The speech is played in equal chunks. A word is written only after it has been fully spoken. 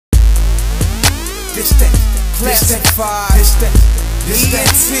Classifide,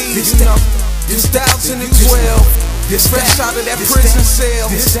 ENT, 2012. Fresh out of that prison cell.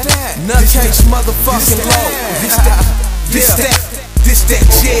 Nutcase motherfucking low. This that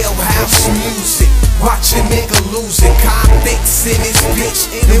jailhouse music. Watch a nigga lose it. Convicts in this bitch,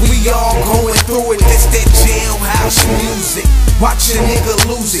 and we all going through it. This that jailhouse music. Watch a nigga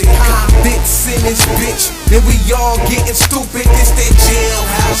lose it. Convicts in this bitch, and we all getting stupid. This that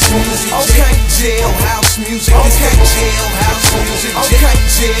jailhouse music. Okay, jailhouse music. This that jailhouse music. Okay,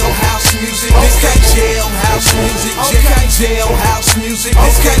 jailhouse music. This that jailhouse music. Okay, jailhouse music.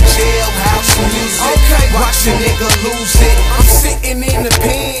 This that jailhouse music. Okay, watch a nigga lose it. I'm sitting in the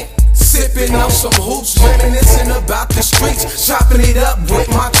pen, sipping on some hoops, reminiscing about the streets, chopping it up with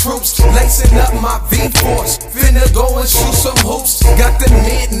my troops, lacing up my V-Force, finna go and shoot some hoops. Got the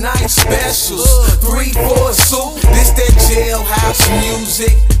midnight specials, 3 for a suit. This that jailhouse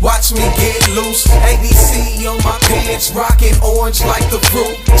music. Watch me get loose. ABC on my pants, rocking orange like the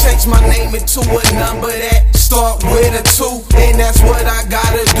fruit. Change my name into a number that start with a 2, and that's what I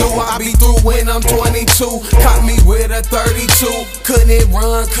gotta do. I'll be through when I'm 22. Caught me with a 32. Couldn't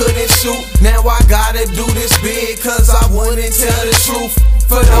run, couldn't shoot. Now I gotta do this big, cause I wouldn't tell the truth.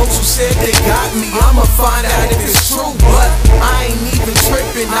 For those who said they got me, I'ma find out if it's true. But I ain't even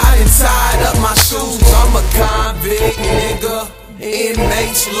tripping, I done tied up my shoes. I'm a convict, nigga.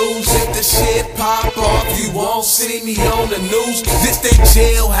 Inmates lose if the shit pop off. You won't see me on the news. This that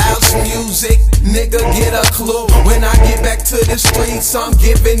jailhouse music. Nigga, get a clue. When I get back to the streets, I'm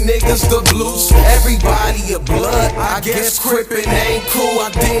giving niggas the blues. Everybody a blood, I guess crippin' ain't cool. I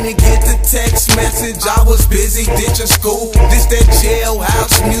didn't get the text message, I was busy ditching school. This that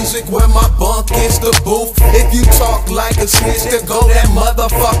jailhouse music where my bunk is the booth. If you talk like a snitch, then go that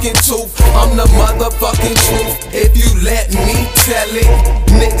motherfucking tooth. I'm the motherfucking truth. If you let me tell it,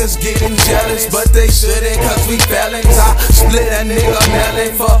 niggas getting jealous, but they shouldn't, cause we felons. I split a nigga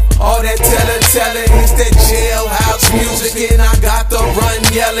melon for all that telling. It's that jailhouse music, and I got the run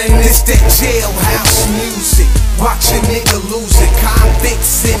yelling. It's that jailhouse music. Watch a nigga lose it.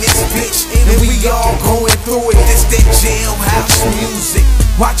 Convicts in this bitch, and we all going through it. This that jailhouse music.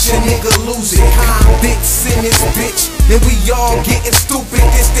 Watch a nigga lose it. Convicts in this bitch, and we all getting stupid.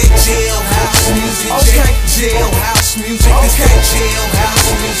 This that jailhouse music. Okay, jailhouse music. This that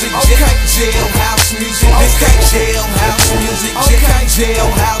jailhouse music. Okay, jailhouse music. This that jailhouse music. Okay,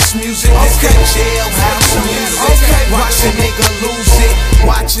 jailhouse music. This that jailhouse music. Okay, watch a nigga lose it.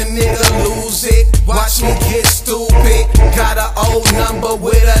 Watch a nigga lose it. Watch me get stupid. Got an old number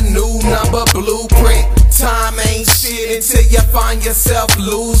with a new number blueprint. Time ain't shit until you find yourself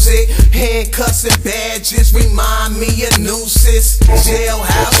lose it. Handcuffs and badges remind me of nooses.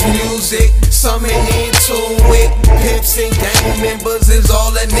 Jailhouse music, summon into it. Pimps and gang members is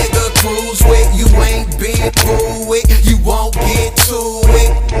all a nigga cruise with. You ain't been through it, you won't get to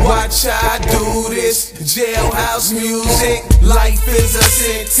it. Watch I do this. Jailhouse music. Life is a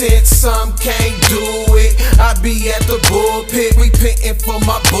sentence, some can't do it. I be at the bullpit, repenting for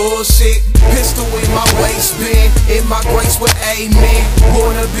my bullshit. Pistol in my waistband, in my grace with amen.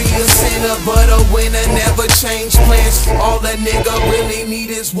 Wanna be a sinner, but a winner never change plans. All a nigga really need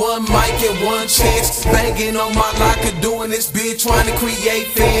is one mic and one chance. Banging on my locker, doing this bitch, trying to create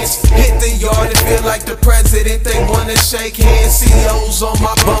fans. Hit the yard and feel like the president, they wanna shake hands. CEOs on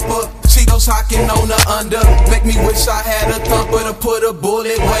my bumper, Cheetos hocking on the under. Make me wish I had a thumper to put a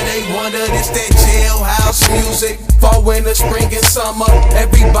bullet where they wonder. This that jailhouse music. Fall, winter, spring, and summer.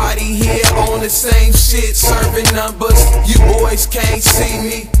 Everybody here on the same shit, serving numbers. You boys can't see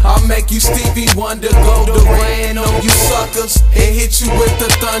me, I'll make you Stevie Wonder. Go Duran on you suckers and hit you with the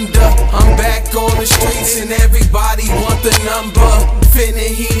thunder. I'm back on the streets and everybody want the number. Finna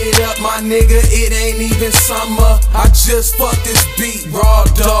heat it up, my nigga, it ain't even summer. I just fucked this beat, raw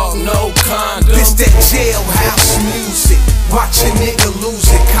dog, no condom. This that jailhouse music. Watch a nigga lose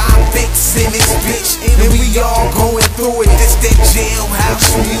it. Convicts in this bitch, and we all going through it. This that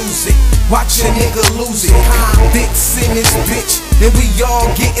jailhouse music. Watch a nigga lose it. Convicts in this bitch, and we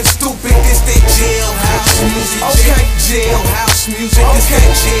all getting stupid. This that jailhouse music. Okay, jailhouse music. This that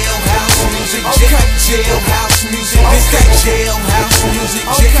jailhouse music. Okay, jailhouse music. This that jailhouse music.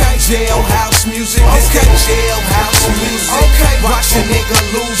 Okay, jailhouse music. This that jailhouse music. Okay, watch a nigga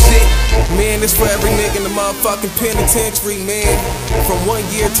lose it. Man, this for every nigga in the motherfucking penitentiary, man. From 1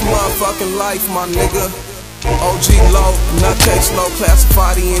 year to motherfucking life, my nigga. OG Low, Nutcase Low,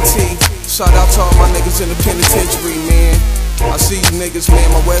 Classifide ENT. Shout out to all my niggas in the penitentiary, man. I see you niggas, man,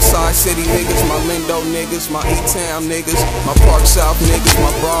 my West Side City niggas, my Lindo niggas, my E-Town niggas, my Park South niggas,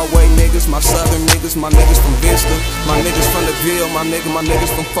 my Broadway niggas, my Southern niggas, my niggas from Vista, my niggas from the Ville, my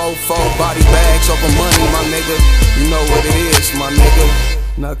niggas from 4-4, body bags over money, my nigga. You know what it is, my nigga.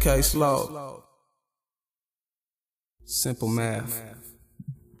 Nutcase low. Simple math.